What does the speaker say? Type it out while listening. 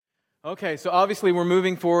Okay, so obviously we're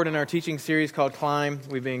moving forward in our teaching series called Climb.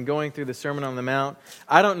 We've been going through the Sermon on the Mount.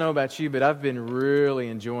 I don't know about you, but I've been really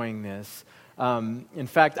enjoying this. In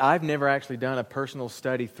fact, I've never actually done a personal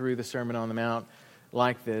study through the Sermon on the Mount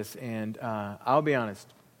like this, and I'll be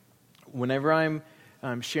honest, whenever I'm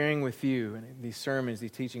sharing with you these sermons, these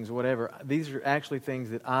teachings, whatever, these are actually things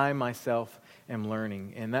that I myself am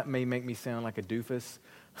learning, and that may make me sound like a doofus,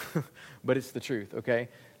 but it's the truth, okay?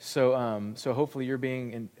 So hopefully you're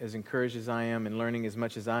being as encouraged as I am and learning as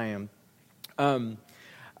much as I am.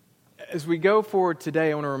 As we go forward today,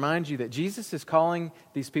 I want to remind you that Jesus is calling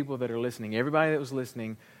these people that are listening, everybody that was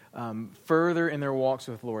listening, further in their walks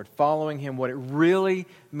with the Lord, following Him, what it really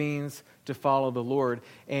means to follow the Lord.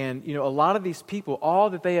 And, you know, a lot of these people, all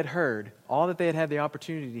that they had heard, all that they had the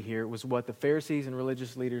opportunity to hear was what the Pharisees and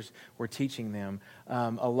religious leaders were teaching them,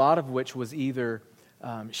 a lot of which was either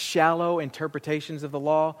shallow interpretations of the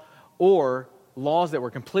law or laws that were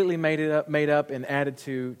completely made up and added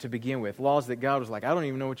to begin with. Laws that God was like, I don't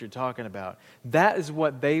even know what you're talking about. That is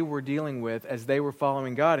what they were dealing with as they were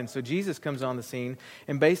following God. And so Jesus comes on the scene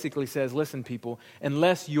and basically says, listen, people,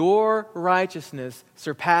 unless your righteousness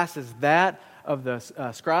surpasses that of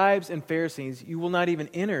the scribes and Pharisees, you will not even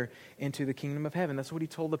enter into the kingdom of heaven. That's what He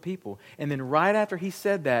told the people. And then right after He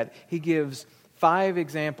said that, He gives 5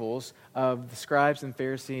 examples of the scribes and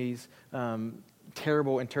Pharisees'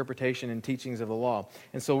 terrible interpretation and teachings of the law.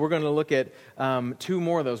 And so we're going to look at 2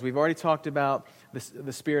 more of those. We've already talked about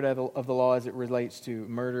the spirit of the law as it relates to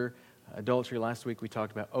murder, adultery. Last week we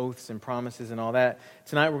talked about oaths and promises and all that.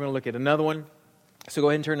 Tonight we're going to look at another one. So go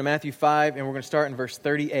ahead and turn to Matthew 5, and we're going to start in verse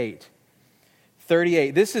 38.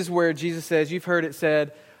 38. This is where Jesus says, you've heard it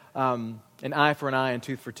said, an eye for an eye and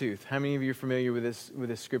tooth for tooth. How many of you are familiar with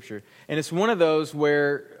this scripture? And it's one of those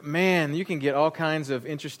where, man, you can get all kinds of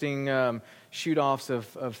interesting shoot-offs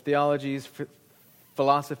of theologies,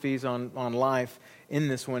 philosophies on life in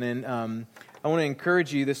this one. And I want to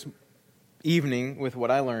encourage you this evening with what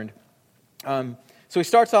I learned. So he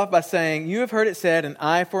starts off by saying, you have heard it said, an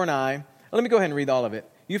eye for an eye. Let me go ahead and read all of it.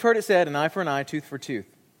 You've heard it said, an eye for an eye, tooth for tooth.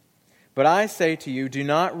 But I say to you, do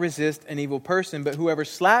not resist an evil person, but whoever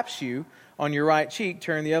slaps you on your right cheek,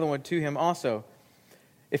 turn the other one to him also.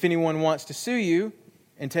 If anyone wants to sue you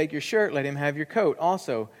and take your shirt, let him have your coat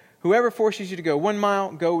also. Whoever forces you to go 1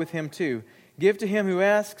 mile, go with him 2. Give to him who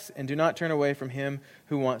asks, and do not turn away from him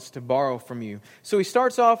who wants to borrow from you. So he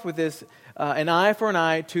starts off with this, an eye for an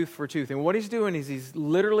eye, tooth for tooth. And what he's doing is he's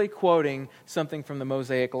literally quoting something from the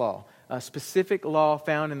Mosaic Law, a specific law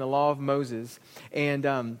found in the law of Moses.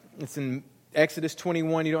 And it's in Exodus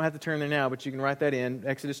 21. You don't have to turn there now, but you can write that in.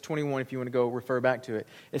 Exodus 21 if you want to go refer back to it.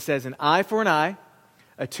 It says an eye for an eye,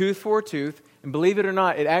 a tooth for a tooth. And believe it or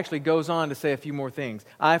not, it actually goes on to say a few more things.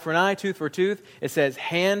 Eye for an eye, tooth for a tooth. It says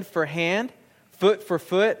hand for hand, foot for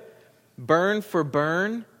foot, burn for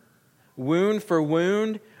burn, wound for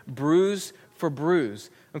wound, bruise for bruise.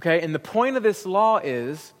 Okay, and the point of this law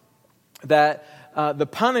is that the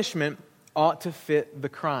punishment ought to fit the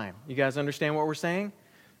crime. You guys understand what we're saying?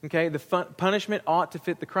 Okay, the punishment ought to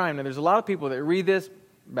fit the crime. Now, there's a lot of people that read this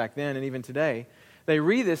back then and even today. They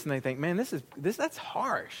read this and they think, man, that's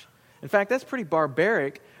harsh. In fact, that's pretty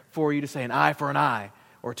barbaric for you to say an eye for an eye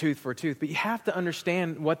or tooth for a tooth. But you have to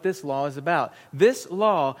understand what this law is about. This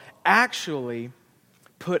law actually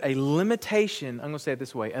put a limitation, I'm going to say it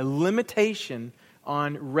this way, a limitation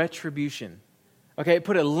on retribution. Okay, it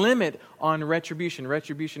put a limit on retribution.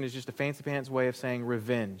 Retribution is just a fancy pants way of saying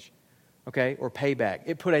revenge. Okay, or payback.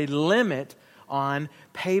 It put a limit on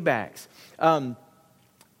paybacks.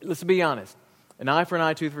 Let's be honest. An eye for an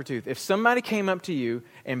eye, tooth for tooth. If somebody came up to you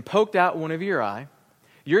and poked out one of your eye,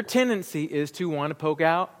 your tendency is to want to poke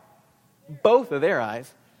out both of their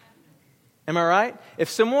eyes. Am I right? If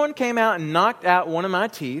someone came out and knocked out one of my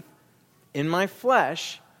teeth in my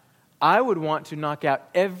flesh, I would want to knock out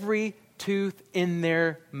every tooth in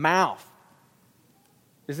their mouth.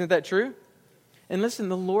 Isn't that true? And listen,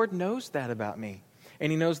 the Lord knows that about me.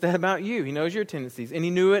 And He knows that about you. He knows your tendencies. And He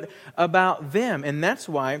knew it about them. And that's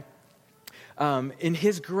why, in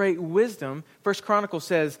His great wisdom, 1 Chronicles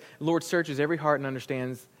says, the Lord searches every heart and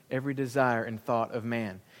understands every desire and thought of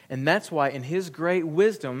man. And that's why, in His great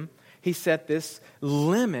wisdom, He set this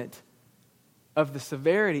limit of the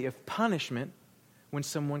severity of punishment when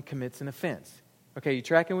someone commits an offense. Okay, you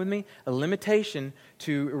tracking with me? A limitation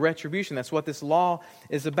to retribution. That's what this law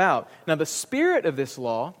is about. Now, the spirit of this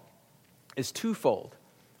law is twofold.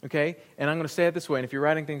 Okay? And I'm going to say it this way, and if you're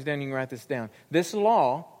writing things down, you can write this down. This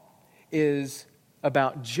law is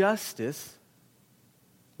about justice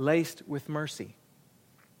laced with mercy.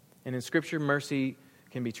 And in Scripture, mercy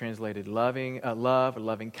can be translated love or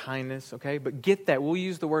loving kindness, okay? But get that, we'll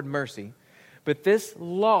use the word mercy. But this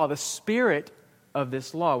law, the spirit of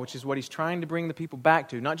this law, which is what he's trying to bring the people back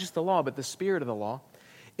to, not just the law, but the spirit of the law,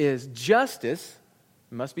 is justice,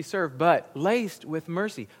 must be served, but laced with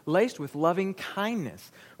mercy, laced with loving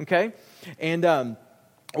kindness, okay? And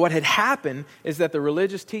what had happened is that the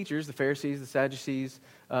religious teachers, the Pharisees, the Sadducees,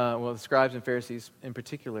 the scribes and Pharisees in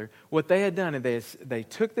particular, what they had done is they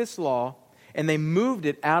took this law and they moved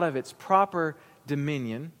it out of its proper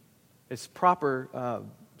dominion, its proper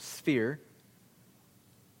sphere,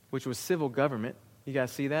 which was civil government. You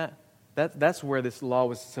guys see that? That's where this law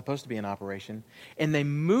was supposed to be in operation. And they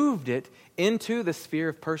moved it into the sphere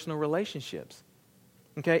of personal relationships.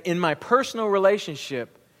 Okay? In my personal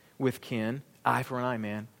relationship with kin, eye for an eye,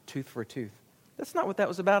 man, tooth for a tooth. That's not what that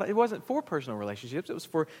was about. It wasn't for personal relationships. It was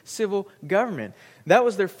for civil government. That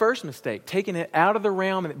was their first mistake, taking it out of the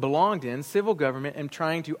realm it belonged in, civil government, and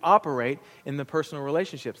trying to operate in the personal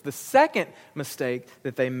relationships. The second mistake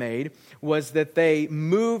that they made was that they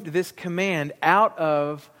moved this command out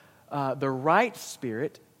of the right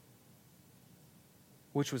spirit,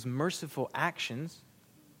 which was merciful actions,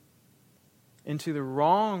 into the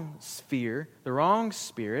wrong sphere, the wrong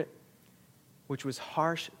spirit, which was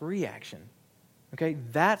harsh reaction. Okay,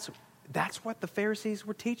 that's what the Pharisees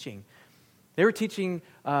were teaching. They were teaching,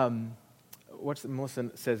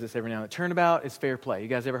 Melissa says this every now and then, turnabout is fair play. You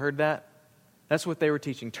guys ever heard that? That's what they were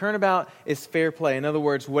teaching. Turnabout is fair play. In other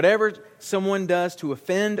words, whatever someone does to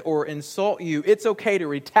offend or insult you, it's okay to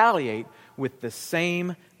retaliate with the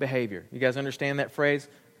same behavior. You guys understand that phrase?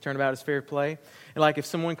 Turnabout is fair play? And like if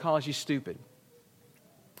someone calls you stupid,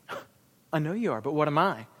 I know you are, but what am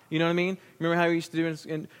I? You know what I mean? Remember how we used to do it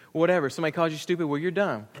in whatever. Somebody calls you stupid, well, you're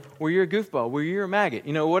dumb. Well, you're a goofball. Well, you're a maggot.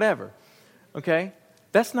 You know, whatever. Okay?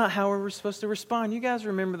 That's not how we're supposed to respond. You guys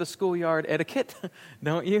remember the schoolyard etiquette,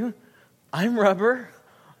 don't you? I'm rubber.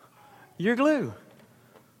 You're glue.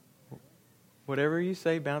 Whatever you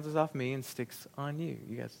say bounces off me and sticks on you.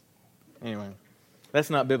 You guys, anyway. That's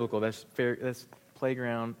not biblical. That's fair. That's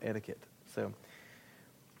playground etiquette. So,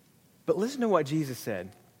 but listen to what Jesus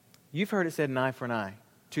said. You've heard it said an eye for an eye,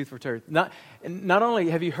 tooth for tooth. Not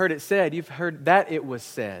only have you heard it said, you've heard that it was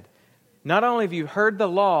said. Not only have you heard the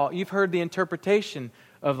law, you've heard the interpretation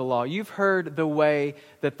of the law. You've heard the way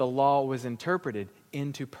that the law was interpreted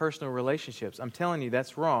into personal relationships. I'm telling you,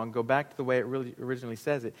 that's wrong. Go back to the way it really originally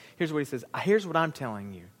says it. Here's what he says. Here's what I'm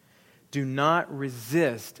telling you. Do not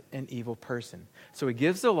resist an evil person. So he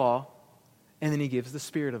gives the law, and then he gives the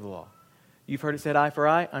spirit of the law. You've heard it said eye for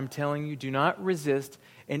eye. I'm telling you, do not resist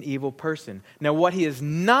an evil person. Now, what he is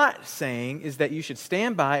not saying is that you should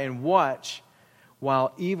stand by and watch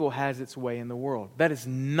while evil has its way in the world. That is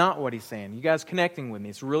not what he's saying. You guys connecting with me.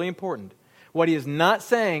 It's really important. What he is not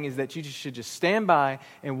saying is that you should just stand by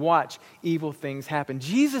and watch evil things happen.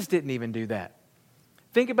 Jesus didn't even do that.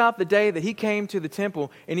 Think about the day that he came to the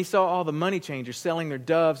temple and he saw all the money changers selling their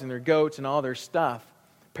doves and their goats and all their stuff,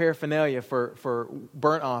 paraphernalia for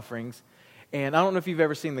burnt offerings. And I don't know if you've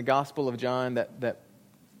ever seen the Gospel of John,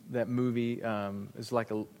 that movie is like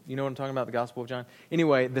you know what I'm talking about, the Gospel of John?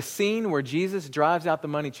 Anyway, the scene where Jesus drives out the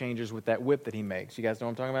money changers with that whip that he makes, you guys know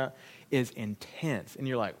what I'm talking about, is intense. And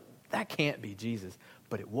you're like, that can't be Jesus.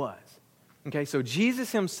 But it was. Okay, so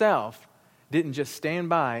Jesus himself didn't just stand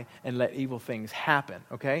by and let evil things happen.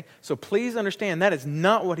 Okay, so please understand that is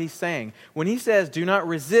not what he's saying. When he says do not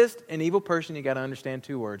resist an evil person, you got to understand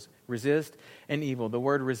two words, resist and evil. The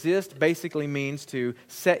word resist basically means to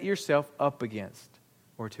set yourself up against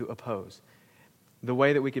or to oppose. The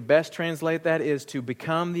way that we could best translate that is to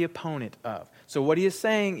become the opponent of. So what he is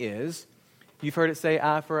saying is, you've heard it said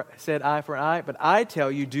eye for an eye, but I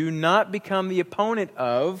tell you, do not become the opponent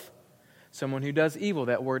of someone who does evil.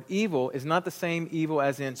 That word evil is not the same evil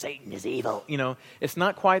as in Satan is evil. You know, it's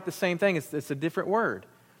not quite the same thing. It's a different word.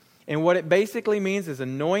 And what it basically means is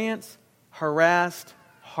annoyance, harassed,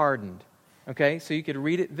 hardened. Okay, so you could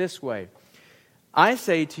read it this way. I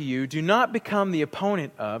say to you, do not become the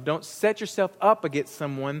opponent of, don't set yourself up against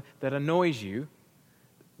someone that annoys you,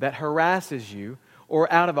 that harasses you,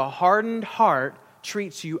 or out of a hardened heart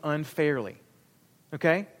treats you unfairly.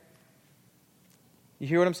 Okay? You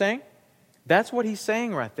hear what I'm saying? That's what he's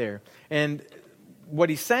saying right there. And what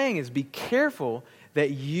he's saying is be careful that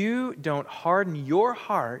you don't harden your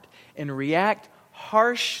heart and react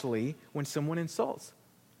harshly when someone insults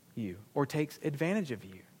you or takes advantage of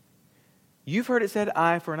you. You've heard it said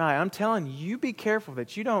eye for an eye. I'm telling you, be careful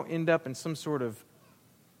that you don't end up in some sort of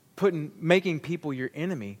making people your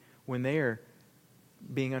enemy when they are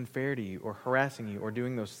being unfair to you or harassing you or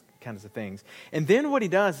doing those kinds of things. And then what he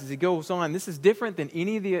does is he goes on. This is different than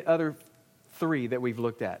any of the other 3 that we've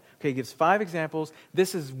looked at. Okay, he gives 5 examples.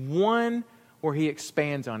 This is one where he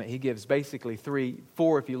expands on it. He gives basically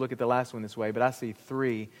 4 if you look at the last one this way, but I see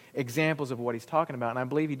 3 examples of what he's talking about. And I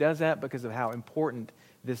believe he does that because of how important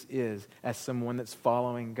this is as someone that's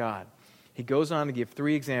following God. He goes on to give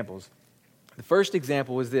 3 examples. The first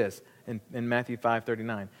example is this in Matthew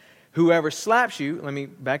 5:39. Whoever slaps you, let me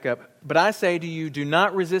back up, but I say to you, do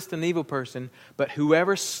not resist an evil person, but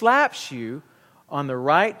whoever slaps you on the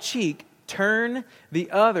right cheek, turn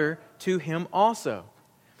the other to him also.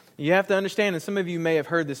 You have to understand, and some of you may have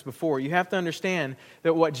heard this before, you have to understand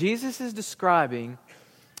that what Jesus is describing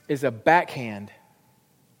is a backhanded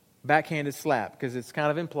slap, because it's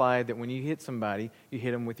kind of implied that when you hit somebody, you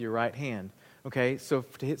hit them with your right hand. Okay, so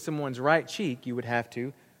to hit someone's right cheek, you would have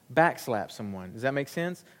to backslap someone. Does that make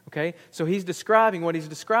sense? Okay, so what he's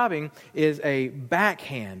describing is a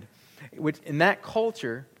backhand, which in that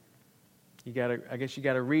culture, you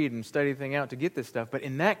gotta read and study the thing out to get this stuff. But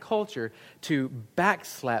in that culture, to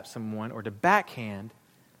backslap someone or to backhand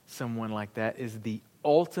someone like that is the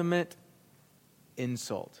ultimate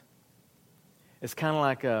insult. It's kind of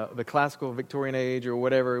like the classical Victorian age or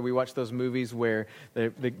whatever. We watch those movies where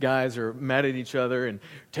the guys are mad at each other and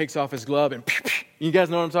takes off his glove and you guys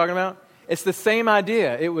know what I'm talking about? It's the same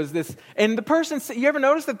idea. It was this, and the person, you ever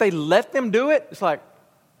notice that they let them do it? It's like,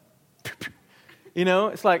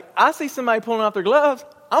 it's like, I see somebody pulling off their gloves,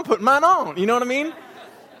 I'm putting mine on. You know what I mean?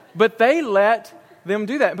 But they let them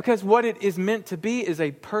do that because what it is meant to be is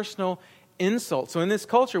a personal insult. So in this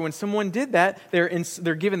culture, when someone did that, they're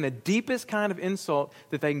given the deepest kind of insult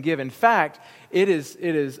that they can give. In fact, it is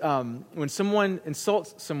when someone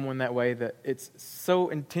insults someone that way that it's so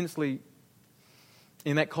intensely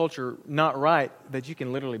in that culture not right that you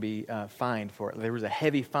can literally be fined for it. There was a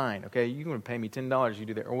heavy fine. Okay, you're going to pay me $10 you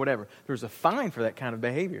do that or whatever. There was a fine for that kind of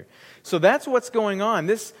behavior. So that's what's going on.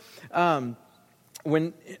 This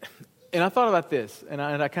And I thought about this, and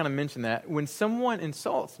I kind of mentioned that. When someone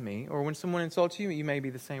insults me, or when someone insults you, you may be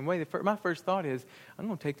the same way. My first thought is, I'm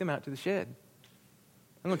going to take them out to the shed.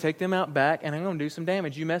 I'm going to take them out back, and I'm going to do some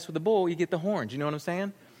damage. You mess with the bull, you get the horns. You know what I'm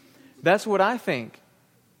saying? That's what I think.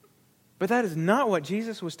 But that is not what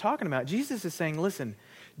Jesus was talking about. Jesus is saying, listen,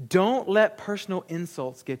 don't let personal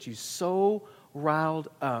insults get you so riled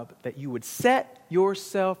up that you would set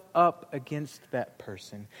yourself up against that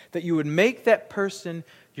person, that you would make that person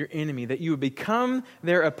your enemy, that you would become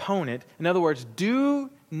their opponent. In other words,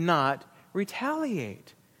 do not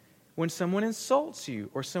retaliate when someone insults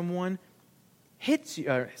you or someone hits you,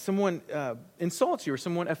 or someone insults you or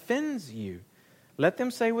someone offends you. Let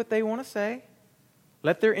them say what they want to say.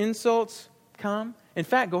 Let their insults come. In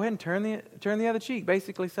fact, go ahead and turn the other cheek.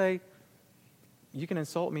 Basically say, you can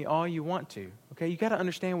insult me all you want to. Okay, you got to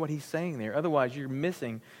understand what he's saying there. Otherwise, you're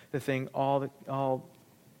missing the thing all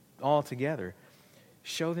together.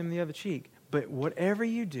 Show them the other cheek. But whatever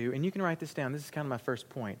you do, and you can write this down. This is kind of my first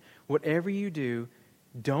point. Whatever you do,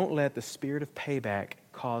 don't let the spirit of payback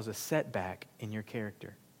cause a setback in your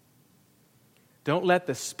character. Don't let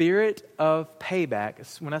the spirit of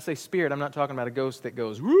payback, when I say spirit, I'm not talking about a ghost that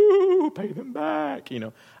goes, woo, pay them back.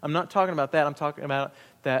 I'm not talking about that. I'm talking about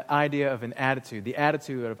that idea of an attitude. The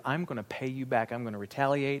attitude of, I'm going to pay you back. I'm going to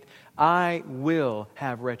retaliate. I will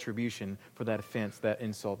have retribution for that offense, that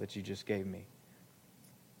insult that you just gave me.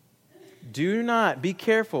 Be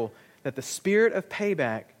careful that the spirit of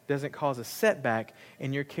payback doesn't cause a setback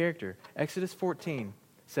in your character. Exodus 14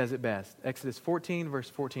 says it best. Exodus 14, verse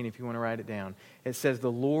 14, if you want to write it down. It says, the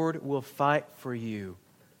Lord will fight for you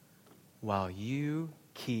while you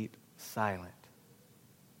keep silent.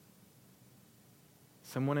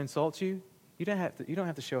 Someone insults you, you don't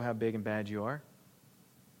have to show how big and bad you are.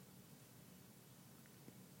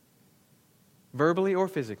 Verbally or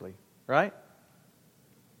physically, right?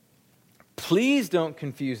 Please don't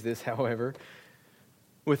confuse this, however,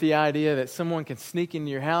 with the idea that someone can sneak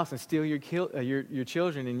into your house and steal your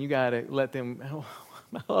children, and you got to let them,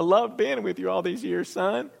 I love being with you all these years,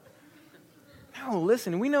 son. No,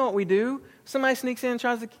 listen, we know what we do. Somebody sneaks in and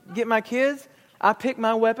tries to get my kids. I pick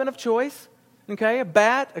my weapon of choice, okay, a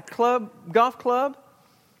bat, a club, golf club,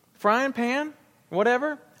 frying pan,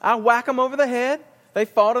 whatever. I whack them over the head. They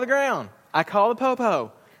fall to the ground. I call the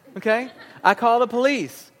po-po, okay? I call the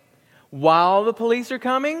police. While the police are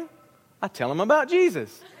coming, I tell them about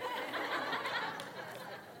Jesus.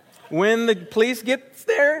 When the police gets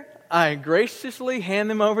there, I graciously hand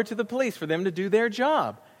them over to the police for them to do their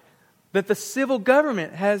job that the civil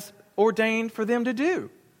government has ordained for them to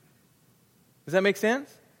do. Does that make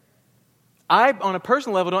sense? I, on a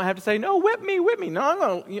personal level, don't have to say, no, whip me. No, I'm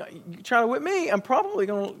going to, you try to whip me, I'm probably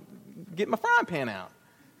going to get my frying pan out.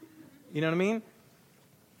 You know what I mean?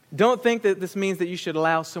 Don't think that this means that you should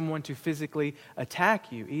allow someone to physically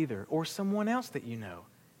attack you either, or someone else that you know.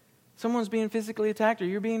 Someone's being physically attacked or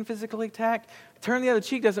you're being physically attacked. Turn the other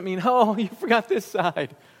cheek doesn't mean, oh, you forgot this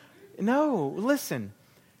side. No, listen.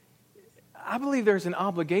 I believe there's an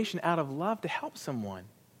obligation out of love to help someone.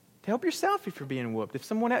 To help yourself if you're being whooped.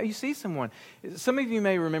 If you see someone. Some of you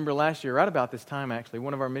may remember last year, right about this time actually,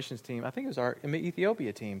 one of our missions team, I think it was our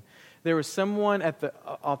Ethiopia team, there was someone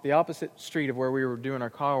off the opposite street of where we were doing our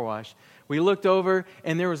car wash. We looked over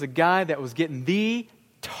and there was a guy that was getting the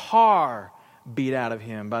tar beat out of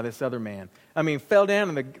him by this other man. I mean, fell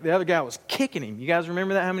down and the other guy was kicking him. You guys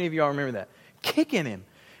remember that? How many of y'all remember that? Kicking him.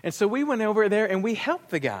 And so we went over there and we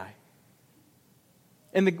helped the guy.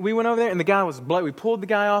 And we went over there, and the guy was bloody. We pulled the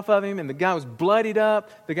guy off of him, and the guy was bloodied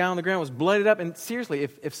up. The guy on the ground was bloodied up. And seriously,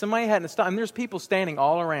 if somebody hadn't stopped, and there's people standing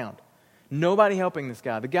all around, nobody helping this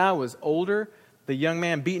guy. The guy was older. The young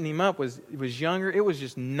man beating him up was younger. It was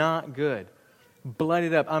just not good.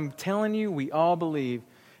 Bloodied up. I'm telling you, we all believe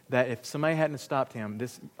that if somebody hadn't stopped him,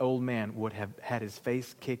 this old man would have had his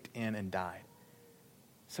face kicked in and died.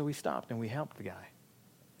 So we stopped, and we helped the guy.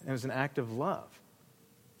 It was an act of love.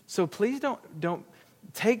 So please don't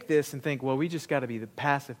take this and think, well, we just got to be the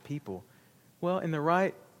passive people. Well, in the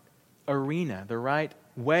right arena, the right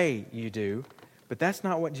way you do, but that's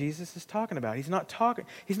not what Jesus is talking about. He's not talking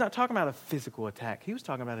about a physical attack. He was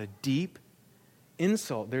talking about a deep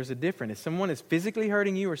insult. There's a difference. If someone is physically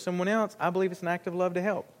hurting you or someone else, I believe it's an act of love to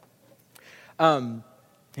help.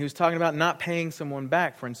 He was talking about not paying someone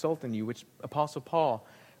back for insulting you, which Apostle Paul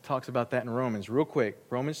talks about that in Romans. Real quick,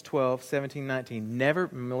 Romans 12, 17, 19. Never,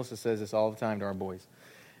 Melissa says this all the time to our boys,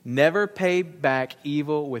 never pay back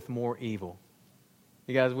evil with more evil.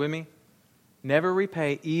 You guys with me? Never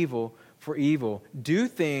repay evil for evil. Do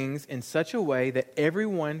things in such a way that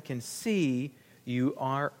everyone can see you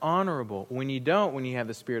are honorable. When you don't, when you have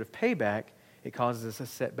the spirit of payback, it causes us a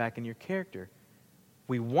setback in your character.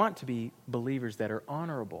 We want to be believers that are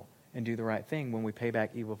honorable and do the right thing. When we pay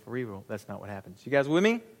back evil for evil, that's not what happens. You guys with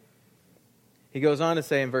me? He goes on to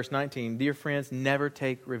say in verse 19, dear friends, never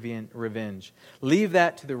take revenge. Leave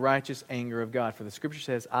that to the righteous anger of God. For the scripture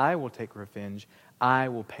says, I will take revenge. I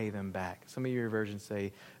will pay them back. Some of your versions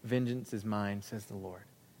say, vengeance is mine, says the Lord.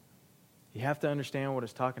 You have to understand what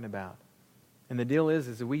it's talking about. And the deal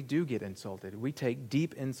is that we do get insulted. We take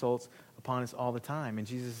deep insults upon us all the time. And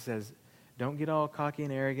Jesus says, don't get all cocky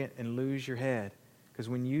and arrogant and lose your head. Because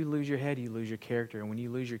when you lose your head, you lose your character. And when you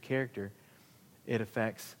lose your character, it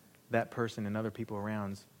affects that person and other people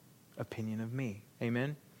around's opinion of me.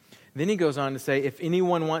 Amen? Then he goes on to say, if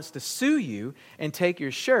anyone wants to sue you and take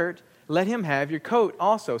your shirt, let him have your coat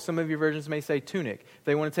also. Some of your versions may say tunic. If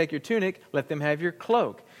they want to take your tunic, let them have your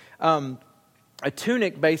cloak. A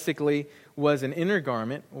tunic basically was an inner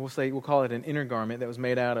garment. We'll call it an inner garment that was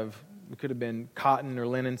made out of, it could have been cotton or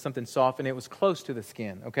linen, something soft, and it was close to the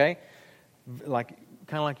skin, okay?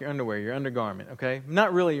 Kind of like your underwear, your undergarment, okay?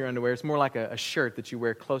 Not really your underwear. It's more like a shirt that you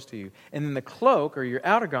wear close to you. And then the cloak, or your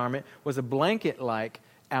outer garment, was a blanket-like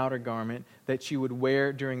outer garment that you would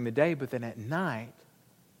wear during the day, but then at night,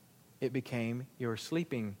 it became your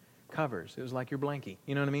sleeping covers. It was like your blankie.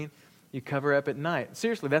 You know what I mean? You cover up at night.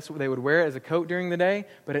 Seriously, that's what they would wear as a coat during the day,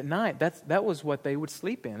 but at night, that was what they would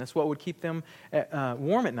sleep in. That's what would keep them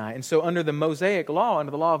warm at night. And so under the Mosaic law,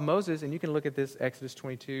 under the law of Moses, and you can look at this, Exodus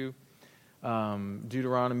 22,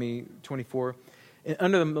 Deuteronomy 24.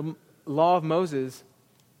 Under the law of Moses,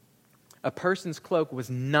 a person's cloak was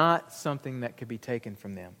not something that could be taken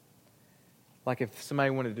from them. Like if somebody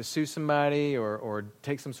wanted to sue somebody or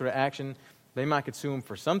take some sort of action, they might could sue them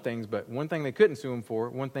for some things, but one thing they couldn't sue them for,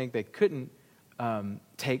 one thing they couldn't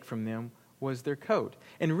take from them was their coat.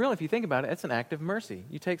 And really, if you think about it, it's an act of mercy.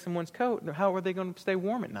 You take someone's coat, how are they going to stay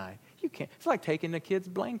warm at night? You can't. It's like taking a kid's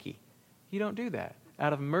blankie. You don't do that.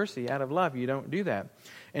 Out of mercy, out of love, you don't do that.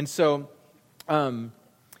 And so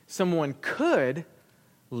someone could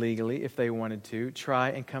legally, if they wanted to, try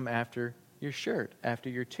and come after your shirt, after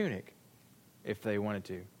your tunic, if they wanted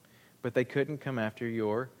to. But they couldn't come after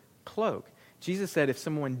your cloak. Jesus said if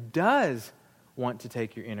someone does want to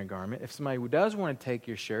take your inner garment, if somebody does want to take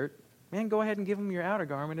your shirt, man, go ahead and give them your outer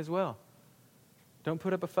garment as well. Don't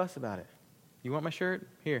put up a fuss about it. You want my shirt?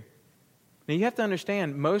 Here. Now, you have to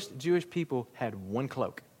understand, most Jewish people had one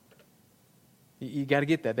cloak. You got to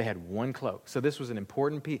get that. They had one cloak. So this was an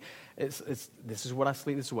important piece. This is what I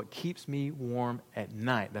sleep. This is what keeps me warm at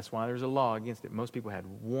night. That's why there's a law against it. Most people had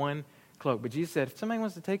one cloak. But Jesus said, if somebody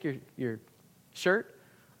wants to take your shirt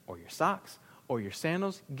or your socks or your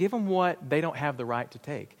sandals, give them what they don't have the right to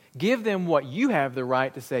take. Give them what you have the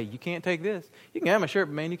right to say. You can't take this. You can have my shirt,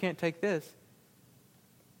 but man, you can't take this.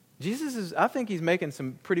 I think he's making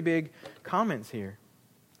some pretty big comments here.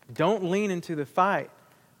 Don't lean into the fight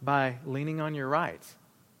by leaning on your rights.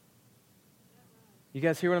 You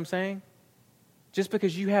guys hear what I'm saying? Just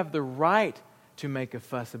because you have the right to make a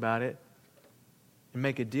fuss about it and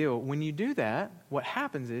make a deal, when you do that, what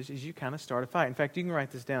happens is you kind of start a fight. In fact, you can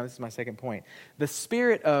write this down. This is my second point. The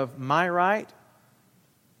spirit of my right,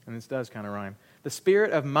 and this does kind of rhyme, the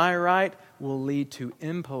spirit of my right will lead to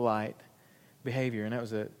impolite behavior. And that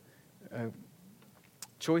was a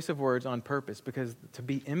choice of words on purpose, because to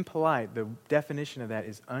be impolite, the definition of that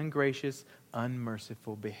is ungracious,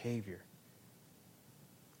 unmerciful behavior.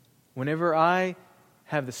 Whenever I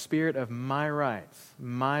have the spirit of my rights,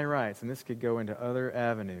 and this could go into other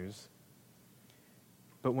avenues,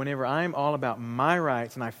 but whenever I'm all about my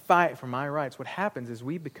rights and I fight for my rights, what happens is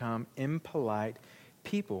we become impolite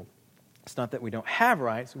people. It's not that we don't have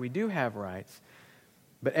rights, we do have rights,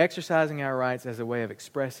 but exercising our rights as a way of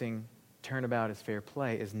expressing turnabout as fair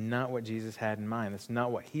play is not what Jesus had in mind. That's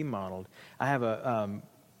not what he modeled. I have a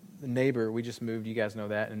neighbor, we just moved, you guys know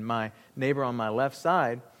that, and my neighbor on my left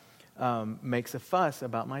side makes a fuss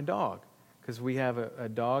about my dog, because we have a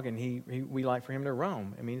dog and we like for him to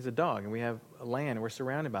roam. I mean, he's a dog, and we have land, and we're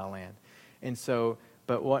surrounded by land. And so,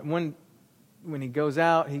 but when he goes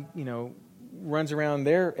out, he runs around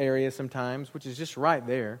their area sometimes, which is just right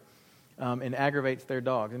there, and aggravates their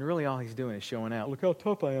dogs. And really all he's doing is showing out. Look how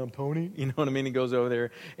tough I am, Tony. You know what I mean? He goes over there,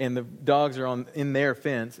 and the dogs are in their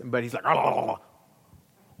fence, but he's like,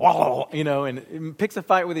 and picks a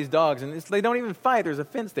fight with these dogs. And they don't even fight. There's a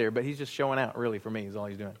fence there, but he's just showing out, really, for me, is all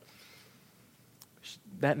he's doing.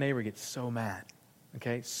 That neighbor gets so mad,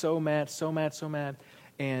 okay? So mad.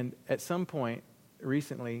 And at some point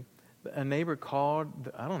recently, a neighbor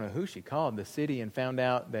called, I don't know who she called, the city, and found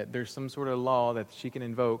out that there's some sort of law that she can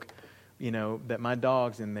invoke, that my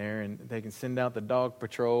dog's in there, and they can send out the dog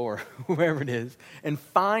patrol or whoever it is and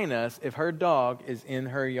fine us if her dog is in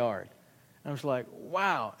her yard. I was like,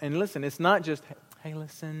 wow. And listen, it's not just, hey,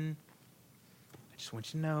 listen, I just want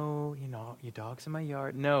you to know, your dog's in my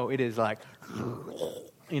yard. No, it is like,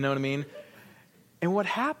 you know what I mean? And what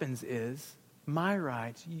happens is, my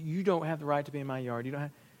rights, you don't have the right to be in my yard. You don't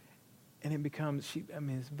have, and it becomes,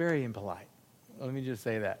 it's very impolite. Let me just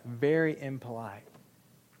say that. Very impolite.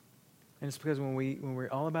 And it's because when we're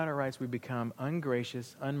all about our rights, we become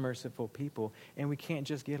ungracious, unmerciful people, and we can't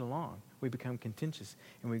just get along. We become contentious,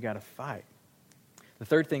 and we've got to fight. The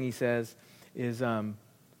third thing he says is,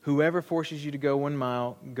 whoever forces you to go 1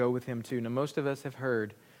 mile, go with him too. Now, most of us have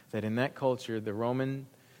heard that in that culture, the Roman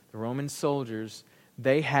soldiers,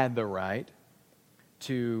 they had the right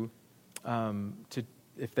to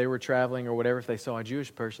if they were traveling or whatever, if they saw a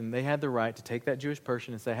Jewish person, they had the right to take that Jewish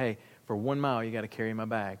person and say, hey, for 1 mile, you got to carry my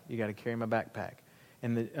bag. You got to carry my backpack.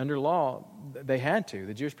 And under law, they had to.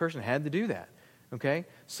 The Jewish person had to do that. Okay?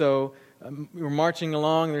 So we're marching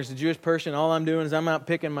along. There's a Jewish person. All I'm doing is I'm out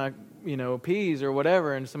picking my, peas or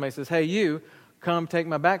whatever. And somebody says, hey, you, come take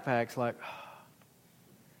my backpack. It's like,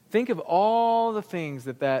 think of all the things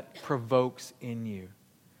that provokes in you.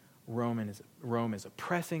 Rome is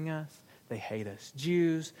oppressing us. They hate us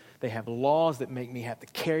Jews. They have laws that make me have to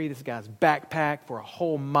carry this guy's backpack for a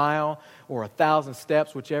whole mile or 1,000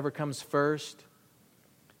 steps, whichever comes first.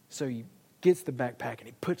 So he gets the backpack and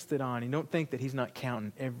he puts it on. And don't think that he's not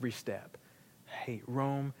counting every step. I hate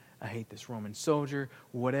Rome. I hate this Roman soldier.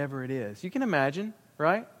 Whatever it is. You can imagine,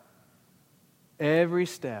 right? Every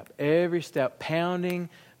step, pounding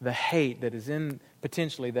the hate that is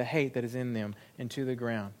potentially the hate that is in them into the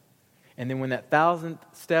ground. And then when that 1,000th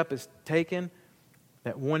step is taken,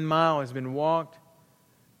 that 1 mile has been walked,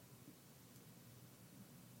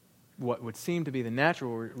 what would seem to be the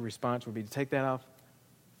natural response would be to take that off,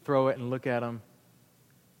 throw it, and look at them,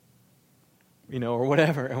 or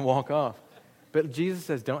whatever, and walk off. But Jesus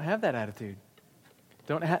says, don't have that attitude.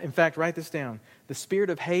 In fact, write this down. The spirit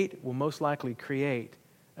of hate will most likely create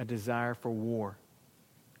a desire for war,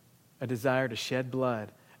 a desire to shed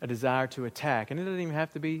blood, a desire to attack. And it doesn't even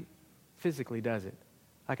have to be physically, does it?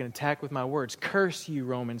 I can attack with my words. Curse you,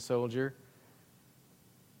 Roman soldier.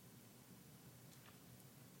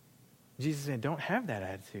 Jesus said, don't have that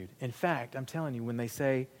attitude. In fact, I'm telling you, when they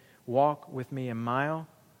say, walk with me 1 mile,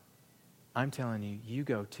 I'm telling you, you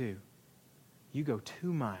go 2. You go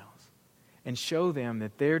 2 miles and show them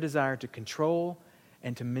that their desire to control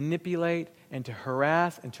and to manipulate and to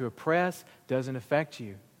harass and to oppress doesn't affect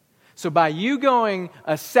you. So by you going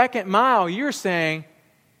a 2nd mile, you're saying,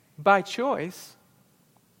 by choice,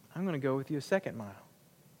 I'm going to go with you a 2nd mile.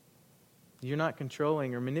 You're not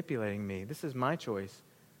controlling or manipulating me. This is my choice.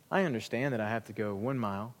 I understand that I have to go 1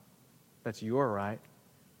 mile. That's your right.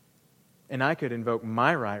 And I could invoke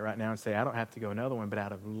my right now and say, I don't have to go another one, but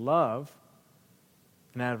out of love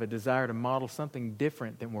and out of a desire to model something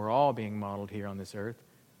different than we're all being modeled here on this earth,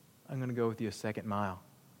 I'm going to go with you a second mile.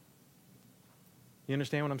 You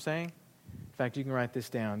understand what I'm saying? In fact, you can write this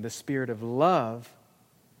down. The spirit of love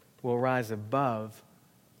will rise above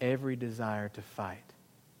every desire to fight.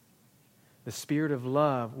 The spirit of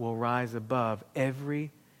love will rise above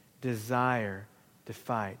every desire to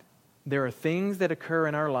fight. There are things that occur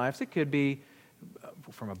in our lives. It could be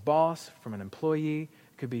from a boss, from an employee.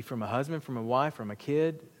 It could be from a husband, from a wife, from a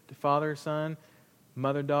kid, father, son,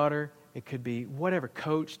 mother, daughter. It could be whatever,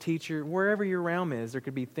 coach, teacher, wherever your realm is. There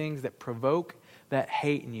could be things that provoke that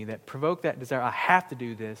hate in you, that provoke that desire. I have to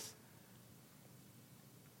do this.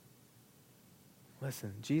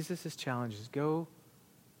 Listen, Jesus' challenge is go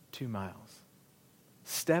 2 miles.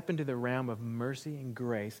 Step into the realm of mercy and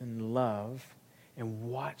grace and love and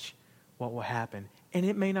watch what will happen. And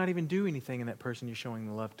it may not even do anything in that person you're showing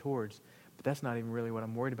the love towards, but that's not even really what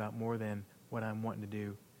I'm worried about more than what I'm wanting to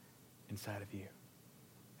do inside of you.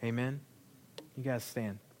 Amen? You guys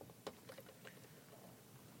stand.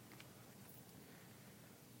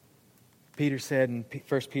 Peter said in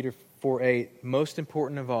 1 Peter 4:8, most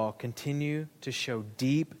important of all, continue to show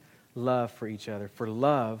deep love for each other, for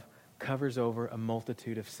love covers over a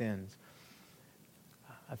multitude of sins.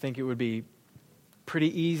 I think it would be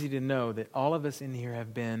pretty easy to know that all of us in here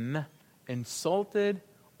have been insulted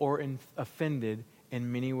or offended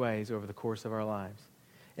in many ways over the course of our lives.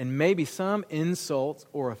 And maybe some insult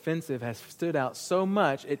or offensive has stood out so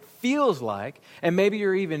much it feels like, and maybe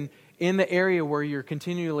you're even in the area where you're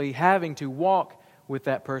continually having to walk with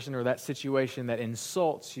that person or that situation that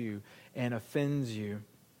insults you and offends you.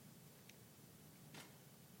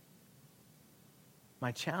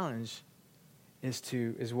 My challenge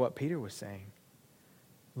is what Peter was saying.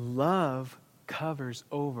 Love covers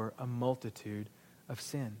over a multitude of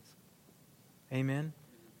sins. Amen?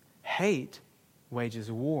 Hate wages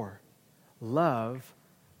war. Love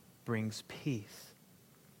brings peace.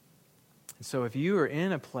 And so if you are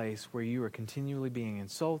in a place where you are continually being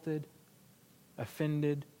insulted,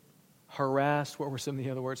 offended, harassed, what were some of the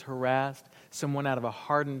other words? Harassed. Someone out of a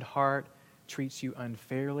hardened heart treats you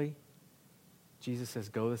unfairly. Jesus says,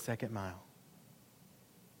 go the second mile.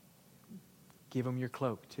 Give them your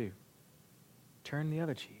cloak too. Turn the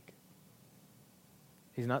other cheek.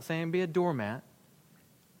 He's not saying be a doormat.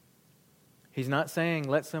 He's not saying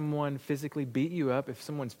let someone physically beat you up. If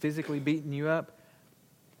someone's physically beating you up,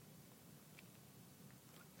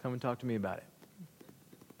 come and talk to me about it.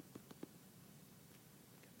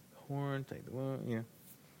 Horn, take the one, I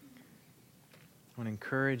want to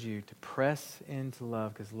encourage you to press into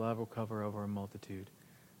love because love will cover over a multitude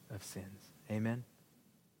of sins. Amen.